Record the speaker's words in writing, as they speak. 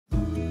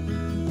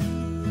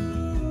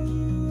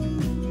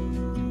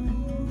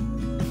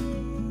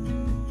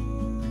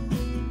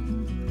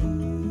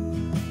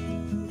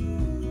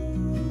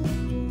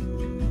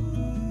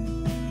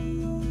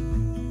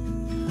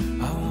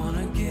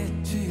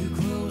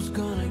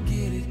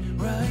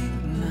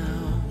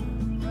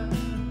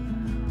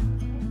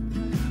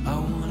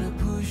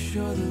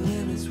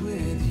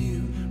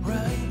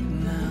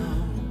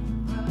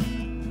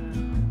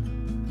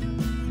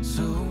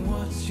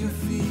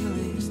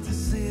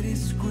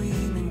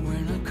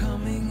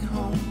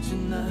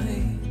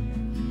tonight.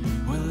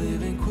 We're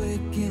living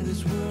quick in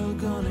this world,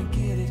 gonna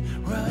get it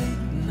right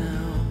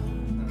now.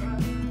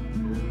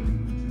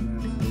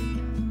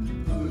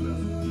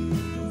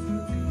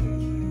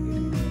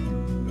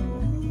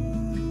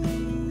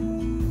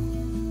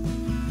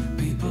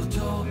 People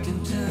talk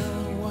and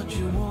tell what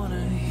you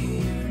wanna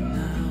hear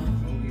now,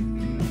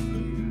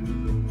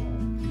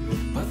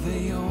 but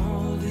they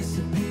all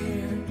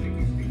disappear,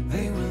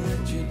 they will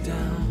let you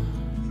down.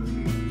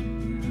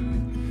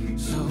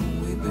 So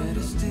we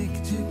better stick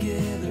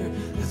together,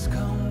 let's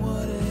come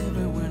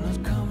whatever, we're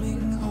not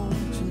coming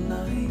home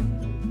tonight.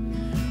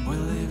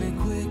 We're living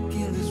quick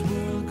in this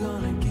world,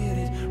 gonna get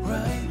it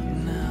right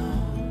now.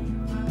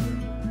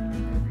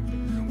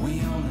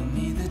 We only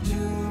need the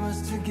two of us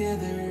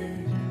together.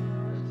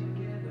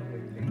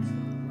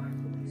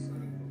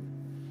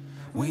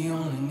 We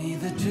only need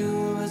the two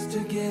of us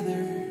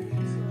together.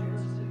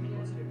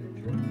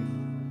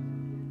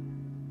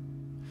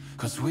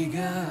 'Cause we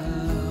got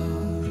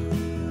love.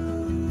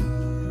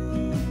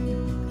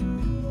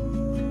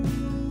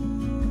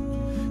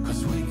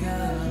 'Cause we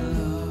got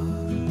love.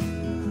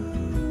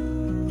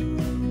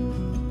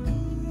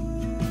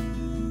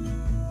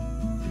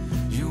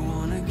 You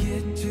wanna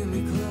get to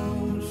me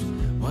close,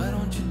 why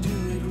don't you do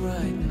it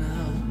right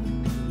now?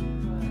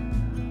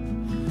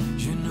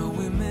 You know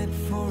we met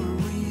for a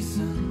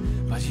reason,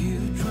 but you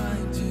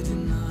trying to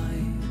deny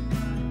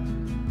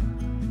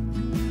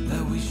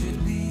that we should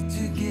be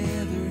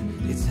together.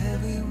 It's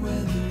heavy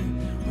weather,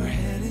 we're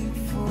heading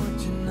for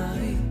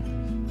tonight.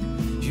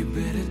 You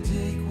better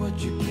take what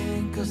you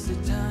can, 'cause the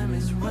time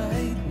is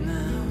right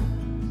now.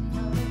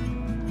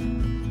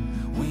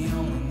 We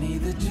only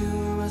need the two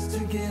of us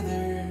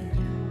together.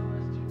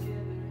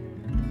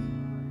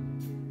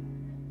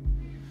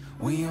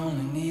 We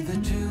only need the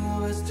two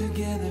of us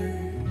together.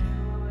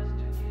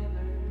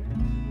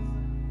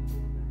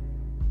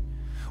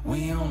 We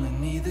only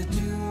need the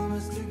two of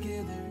us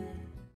together.